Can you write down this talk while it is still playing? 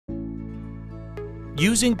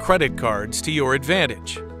Using credit cards to your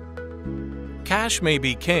advantage. Cash may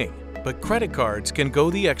be king, but credit cards can go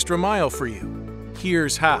the extra mile for you.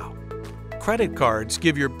 Here's how. Credit cards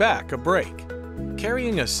give your back a break.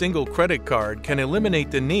 Carrying a single credit card can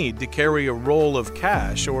eliminate the need to carry a roll of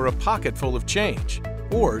cash or a pocket full of change,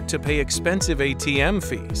 or to pay expensive ATM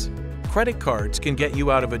fees. Credit cards can get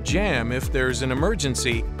you out of a jam if there's an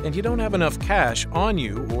emergency and you don't have enough cash on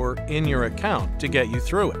you or in your account to get you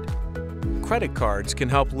through it. Credit cards can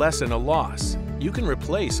help lessen a loss. You can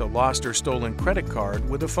replace a lost or stolen credit card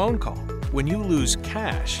with a phone call. When you lose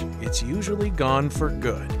cash, it's usually gone for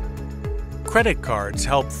good. Credit cards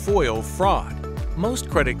help foil fraud. Most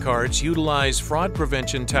credit cards utilize fraud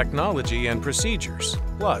prevention technology and procedures.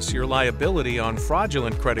 Plus, your liability on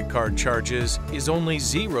fraudulent credit card charges is only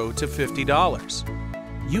 $0 to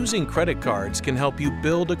 $50. Using credit cards can help you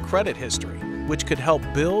build a credit history, which could help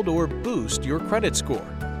build or boost your credit score.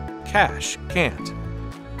 Cash can't.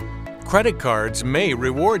 Credit cards may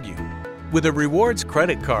reward you. With a rewards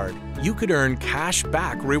credit card, you could earn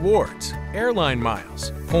cash-back rewards, airline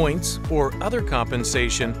miles, points, or other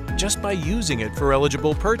compensation just by using it for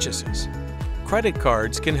eligible purchases. Credit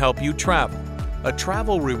cards can help you travel. A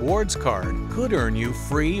travel rewards card could earn you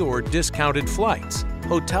free or discounted flights,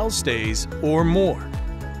 hotel stays, or more.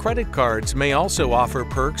 Credit cards may also offer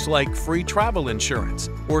perks like free travel insurance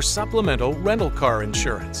or supplemental rental car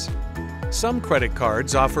insurance. Some credit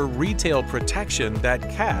cards offer retail protection that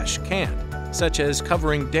cash can't, such as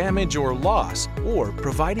covering damage or loss or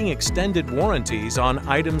providing extended warranties on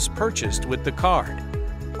items purchased with the card.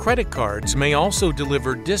 Credit cards may also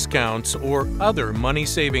deliver discounts or other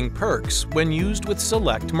money-saving perks when used with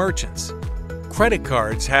select merchants. Credit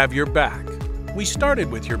cards have your back. We started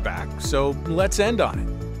with your back, so let's end on it.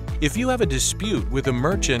 If you have a dispute with a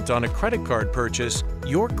merchant on a credit card purchase,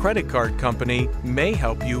 your credit card company may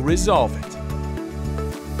help you resolve it.